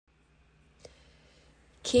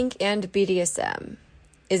Kink and BDSM.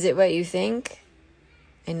 Is it what you think?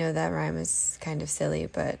 I know that rhyme is kind of silly,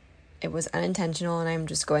 but it was unintentional and I'm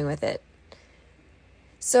just going with it.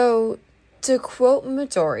 So, to quote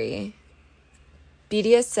Midori,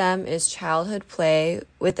 BDSM is childhood play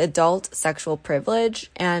with adult sexual privilege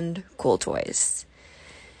and cool toys.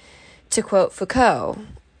 To quote Foucault,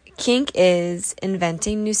 kink is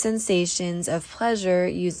inventing new sensations of pleasure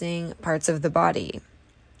using parts of the body.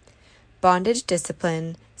 Bondage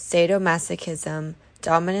discipline, sadomasochism,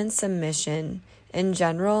 dominant submission. In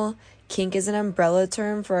general, kink is an umbrella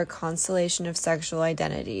term for a constellation of sexual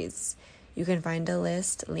identities. You can find a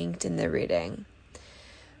list linked in the reading.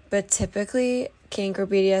 But typically, kink or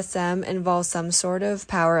BDSM involves some sort of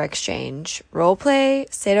power exchange, roleplay,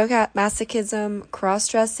 sadomasochism,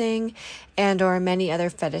 cross-dressing, and or many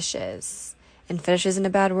other fetishes. And fetish isn't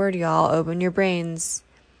a bad word, y'all. Open your brains.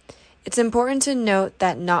 It's important to note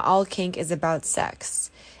that not all kink is about sex.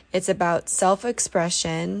 It's about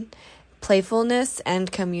self-expression, playfulness,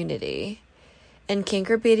 and community. In kink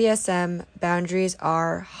or BDSM, boundaries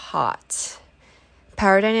are hot.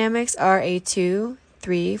 Power dynamics are a 2,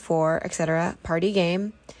 3, 4, etc. party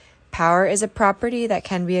game. Power is a property that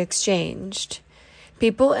can be exchanged.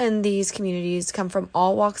 People in these communities come from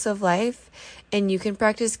all walks of life, and you can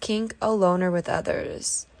practice kink alone or with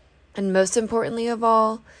others. And most importantly of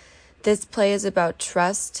all, this play is about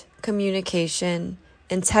trust, communication,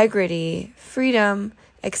 integrity, freedom,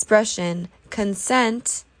 expression,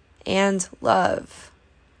 consent, and love.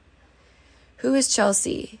 Who is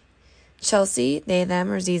Chelsea? Chelsea, they, them,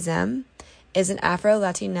 or Z-them, is an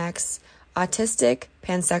Afro-Latinx, autistic,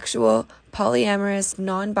 pansexual, polyamorous,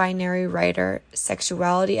 non-binary writer,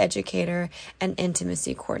 sexuality educator, and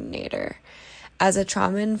intimacy coordinator. As a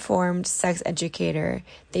trauma-informed sex educator,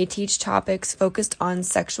 they teach topics focused on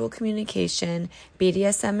sexual communication,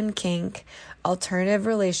 BDSM and kink, alternative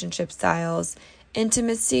relationship styles,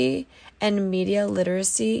 intimacy, and media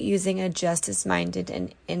literacy using a justice-minded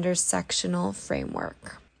and intersectional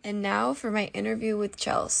framework. And now for my interview with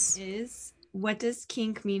Chelsea. What does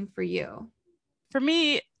kink mean for you? For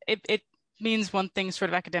me, it means one thing sort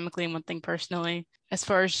of academically and one thing personally. As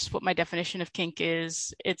far as what my definition of kink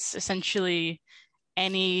is, it's essentially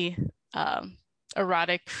any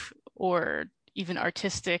erotic or even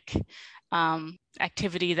artistic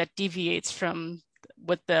activity that deviates from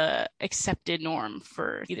what the accepted norm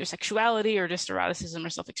for either sexuality or just eroticism or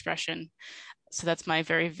self-expression. So that's my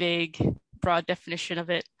very vague, broad definition of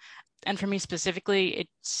it. And for me specifically,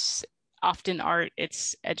 it's often art,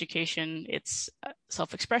 it's education, it's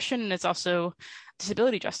self-expression, and it's also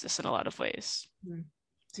disability justice in a lot of ways.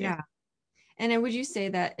 Yeah. And would you say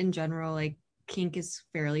that in general, like kink is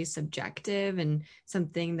fairly subjective and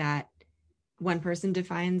something that one person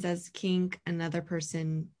defines as kink, another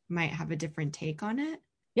person might have a different take on it?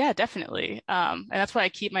 Yeah, definitely. And that's why I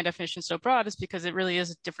keep my definition so broad, is because it really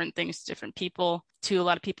is different things to different people. To a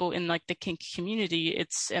lot of people in like the kink community,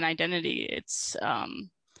 it's an identity. It's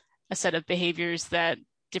a set of behaviors that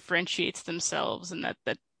differentiates themselves and that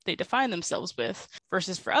they define themselves with.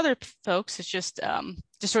 Versus for other folks, it's just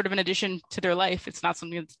sort of an addition to their life. It's not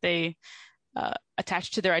something that they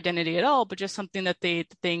attach to their identity at all, but just something that they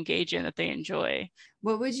engage in, that they enjoy.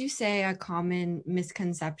 What would you say a common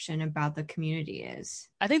misconception about the community is?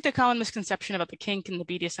 I think the common misconception about the kink and the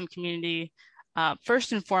BDSM community,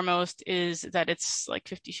 first and foremost, is that it's like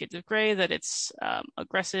 50 Shades of Grey, that it's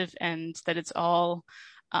aggressive, and that it's all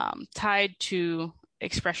tied to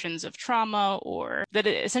expressions of trauma, or that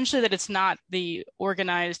essentially that it's not the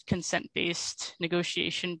organized, consent-based,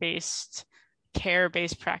 negotiation-based,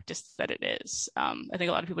 care-based practice that it is. I think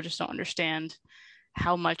a lot of people just don't understand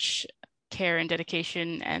how much care and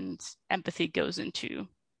dedication and empathy goes into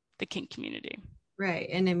the kink community. Right.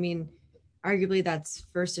 And I mean, arguably that's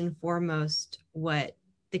first and foremost what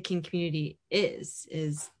the kink community is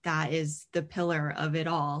that is the pillar of it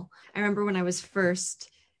all. I remember when I was first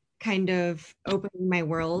kind of opening my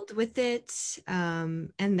world with it,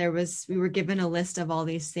 and we were given a list of all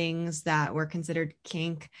these things that were considered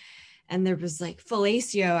kink, and there was like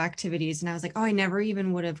fellatio activities, and I was like, oh, I never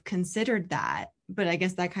even would have considered that. But I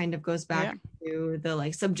guess that kind of goes back to the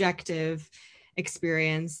like subjective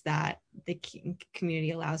experience that the kink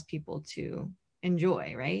community allows people to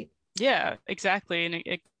enjoy, right? Yeah, exactly. And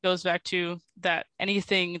it goes back to that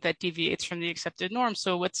anything that deviates from the accepted norm.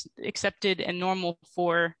 So what's accepted and normal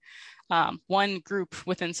for one group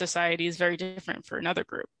within society is very different for another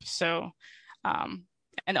group. So,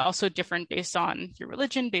 and also different based on your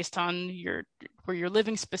religion, based on where you're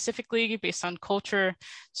living specifically, based on culture.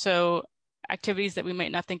 So activities that we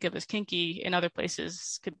might not think of as kinky in other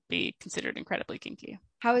places could be considered incredibly kinky.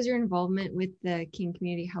 How has your involvement with the kink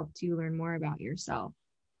community helped you learn more about yourself?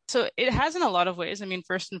 So it has in a lot of ways. I mean,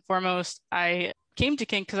 first and foremost, I came to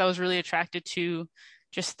kink because I was really attracted to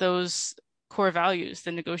just those core values,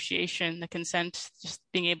 the negotiation, the consent, just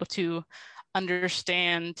being able to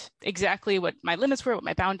understand exactly what my limits were, what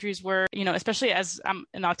my boundaries were, especially as I'm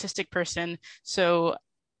an autistic person. So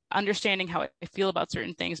understanding how I feel about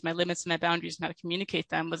certain things, my limits and my boundaries and how to communicate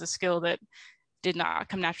them was a skill that did not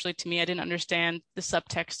come naturally to me. I didn't understand the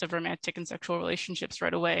subtext of romantic and sexual relationships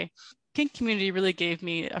right away. Kink community really gave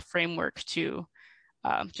me a framework to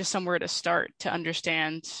just somewhere to start to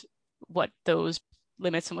understand what those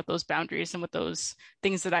limits and what those boundaries and what those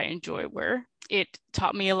things that I enjoy were. It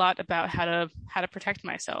taught me a lot about how to protect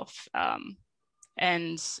myself.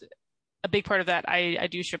 And a big part of that, I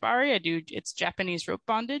do shibari. It's Japanese rope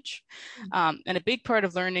bondage. And a big part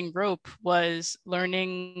of learning rope was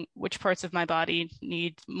learning which parts of my body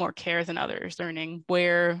need more care than others, learning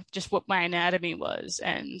just what my anatomy was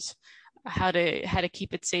and how to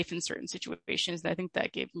keep it safe in certain situations. And I think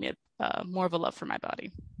that gave me more of a love for my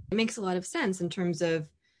body. It makes a lot of sense in terms of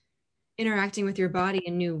interacting with your body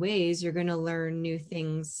in new ways. You're going to learn new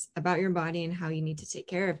things about your body and how you need to take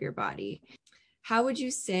care of your body. How would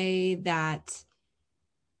you say that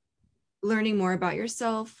learning more about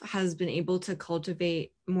yourself has been able to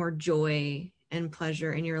cultivate more joy and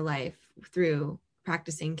pleasure in your life through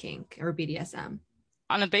practicing kink or BDSM?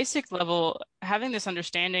 On a basic level, having this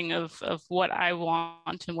understanding of what I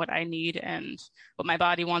want and what I need and what my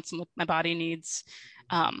body wants and what my body needs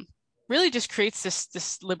really just creates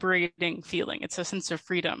this liberating feeling. It's a sense of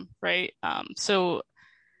freedom, right? So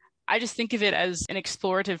I just think of it as an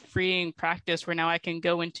explorative, freeing practice where now I can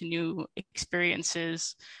go into new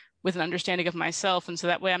experiences with an understanding of myself. And so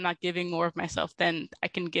that way I'm not giving more of myself than I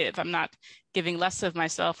can give. I'm not giving less of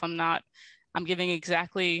myself. I'm giving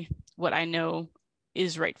exactly what I know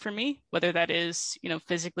is right for me, whether that is,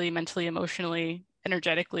 physically, mentally, emotionally,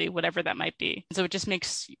 energetically, whatever that might be. And so it just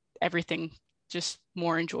makes everything just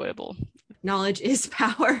more enjoyable. Knowledge is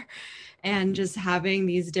power. And just having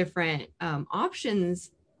these different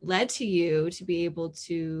options led to you to be able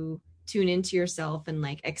to tune into yourself and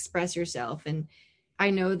like express yourself. And I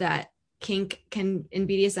know that kink can in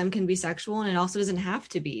BDSM can be sexual and it also doesn't have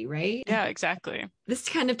to be, right? Yeah, exactly. This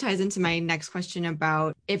kind of ties into my next question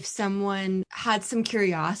about if someone had some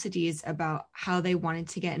curiosities about how they wanted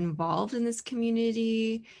to get involved in this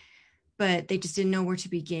community, but they just didn't know where to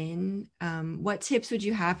begin. What tips would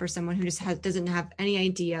you have for someone who just doesn't have any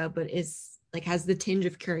idea, but is like has the tinge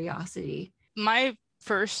of curiosity? My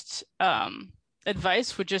first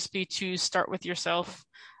advice would just be to start with yourself,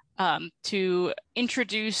 to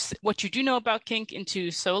introduce what you do know about kink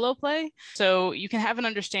into solo play. So you can have an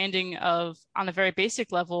understanding of, on a very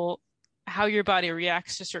basic level, how your body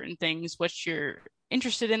reacts to certain things, what you're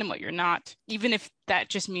interested in and what you're not, even if that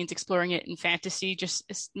just means exploring it in fantasy, just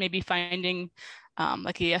maybe finding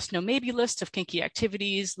like a yes, no, maybe list of kinky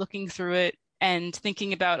activities, looking through it and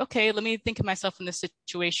thinking about, okay, let me think of myself in this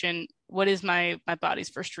situation. What is my body's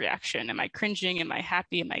first reaction? Am I cringing? Am I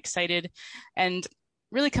happy? Am I excited? And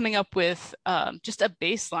really coming up with just a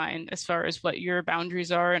baseline as far as what your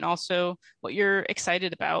boundaries are and also what you're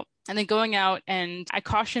excited about. And then going out, and I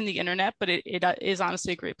caution the internet, but it is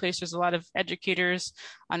honestly a great place. There's a lot of educators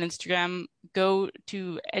on Instagram. Go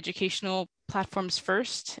to educational platforms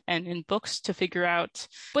first and in books to figure out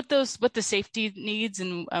what the safety needs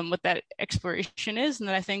and what that exploration is. And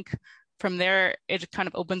then I think from there, it kind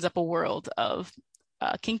of opens up a world of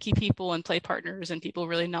kinky people and play partners and people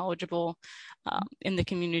really knowledgeable in the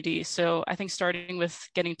community. So I think starting with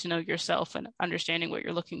getting to know yourself and understanding what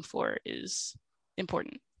you're looking for is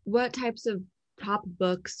important. What types of top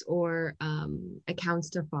books or accounts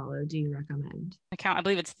to follow do you recommend? I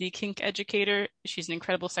believe it's the Kink Educator. She's an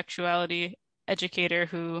incredible sexuality educator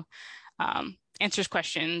who answers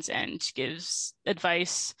questions and gives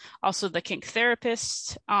advice. Also, the Kink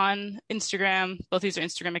Therapist on Instagram. Both these are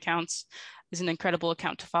Instagram accounts. Is an incredible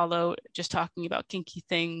account to follow, just talking about kinky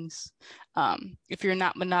things. If you're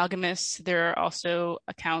not monogamous, there are also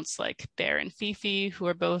accounts like Bear and Fifi, who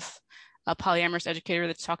are both a polyamorous educator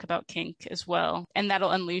that talk about kink as well. And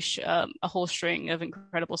that'll unleash a whole string of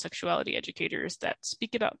incredible sexuality educators that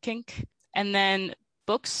speak about kink. And then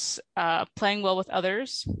books, Playing Well with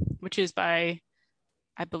Others, which is by,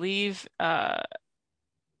 I believe,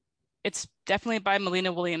 it's definitely by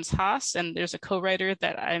Melina Williams Haas, and there's a co-writer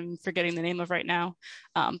that I'm forgetting the name of right now.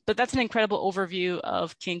 But that's an incredible overview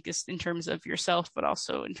of kink in terms of yourself, but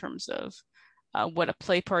also in terms of what a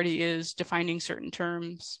play party is, defining certain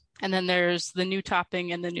terms. And then there's the new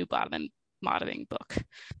topping and the new bottom. modeling book,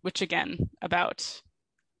 which again, about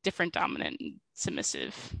different dominant and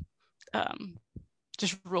submissive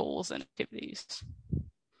just roles and activities.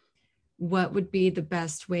 What would be the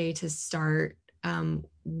best way to start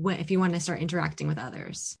if you want to start interacting with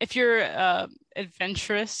others? If you're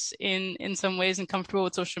adventurous in some ways and comfortable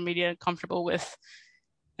with social media, comfortable with,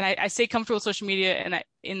 and I say comfortable with social media and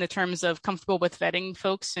in the terms of comfortable with vetting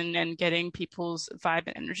folks and getting people's vibe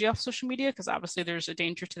and energy off social media, because obviously there's a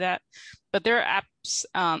danger to that. But there are apps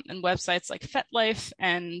and websites like FetLife,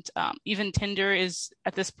 and even Tinder is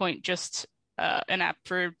at this point just an app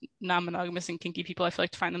for non-monogamous and kinky people. I feel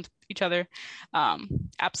like to find them each other.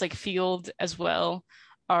 Apps like Field as well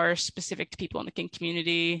are specific to people in the kink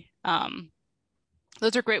community.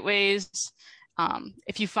 Those are great ways.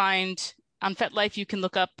 If you find on FetLife, you can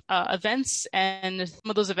look up events, and some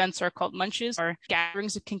of those events are called munches, or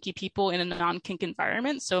gatherings of kinky people in a non-kink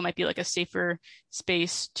environment. So it might be like a safer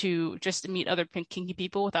space to just meet other kinky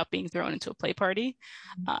people without being thrown into a play party.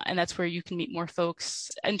 And that's where you can meet more folks.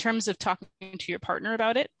 In terms of talking to your partner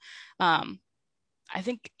about it, I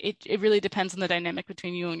think it really depends on the dynamic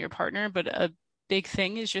between you and your partner, but a big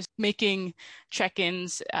thing is just making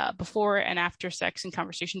check-ins before and after sex and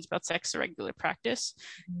conversations about sex a regular practice.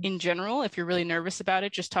 In general, if you're really nervous about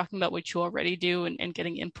it, just talking about what you already do and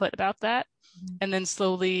getting input about that. And then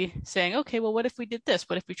slowly saying, okay, well, what if we did this?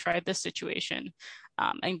 What if we tried this situation?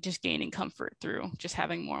 And just gaining comfort through just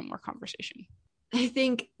having more and more conversation. I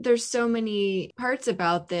think there's so many parts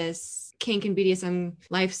about this kink and BDSM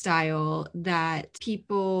lifestyle that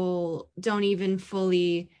people don't even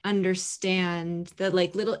fully understand, the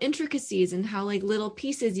like little intricacies and how like little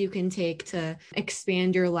pieces you can take to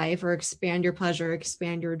expand your life or expand your pleasure,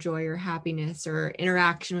 expand your joy or happiness or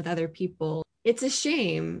interaction with other people. It's a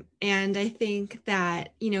shame. And I think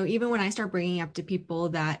that, even when I start bringing up to people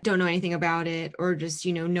that don't know anything about it or just,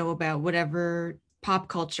 know about whatever pop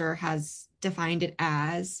culture has defined it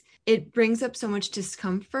as, it brings up so much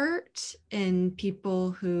discomfort in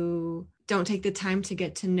people who don't take the time to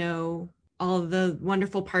get to know all the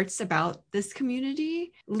wonderful parts about this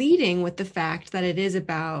community, leading with the fact that it is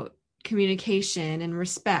about communication and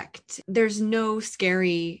respect. There's no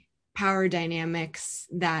scary power dynamics,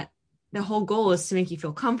 that the whole goal is to make you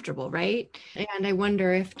feel comfortable, right? And I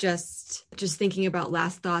wonder if just thinking about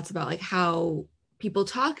last thoughts about like how people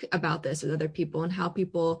talk about this with other people and how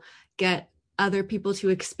people get other people to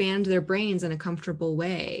expand their brains in a comfortable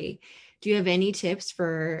way. Do you have any tips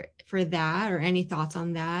for that or any thoughts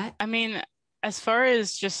on that? I mean, as far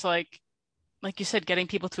as just like you said, getting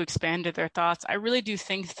people to expand their thoughts, I really do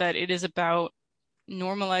think that it is about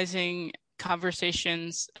normalizing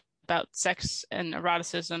conversations about sex and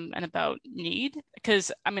eroticism and about need.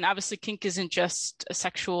 Because, I mean, obviously kink isn't just a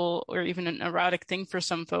sexual or even an erotic thing for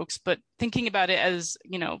some folks, but thinking about it as,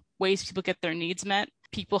 ways people get their needs met.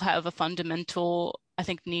 People have a fundamental, I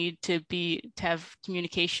think, need to have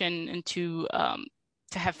communication and to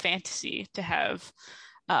have fantasy, to have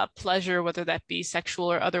pleasure, whether that be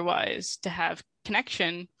sexual or otherwise, to have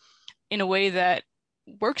connection in a way that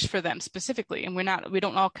works for them specifically. And we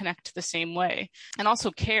don't all connect the same way. And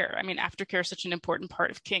also care. I mean, aftercare is such an important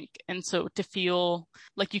part of kink. And so to feel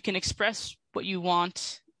like you can express what you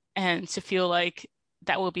want and to feel like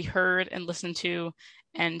that will be heard and listened to,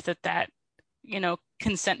 and that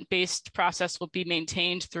consent-based process will be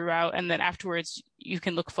maintained throughout, and then afterwards you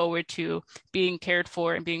can look forward to being cared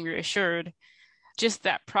for and being reassured. Just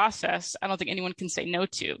that process, I don't think anyone can say no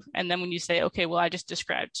to. And then when you say, okay, well, I just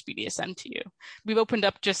described BDSM to you, we've opened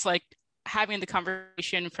up just like having the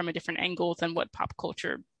conversation from a different angle than what pop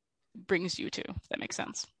culture brings you to, if that makes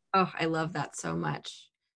sense. Oh, I love that so much.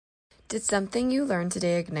 Did something you learned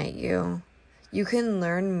today ignite you? You can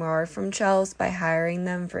learn more from Chels by hiring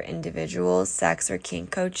them for individual sex or kink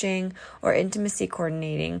coaching or intimacy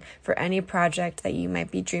coordinating for any project that you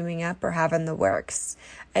might be dreaming up or have in the works.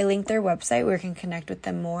 I linked their website where you can connect with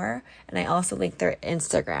them more, and I also linked their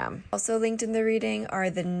Instagram. Also linked in the reading are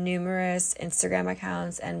the numerous Instagram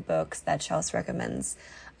accounts and books that Chels recommends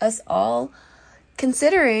us all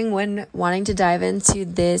considering when wanting to dive into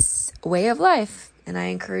this way of life, and I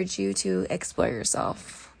encourage you to explore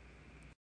yourself.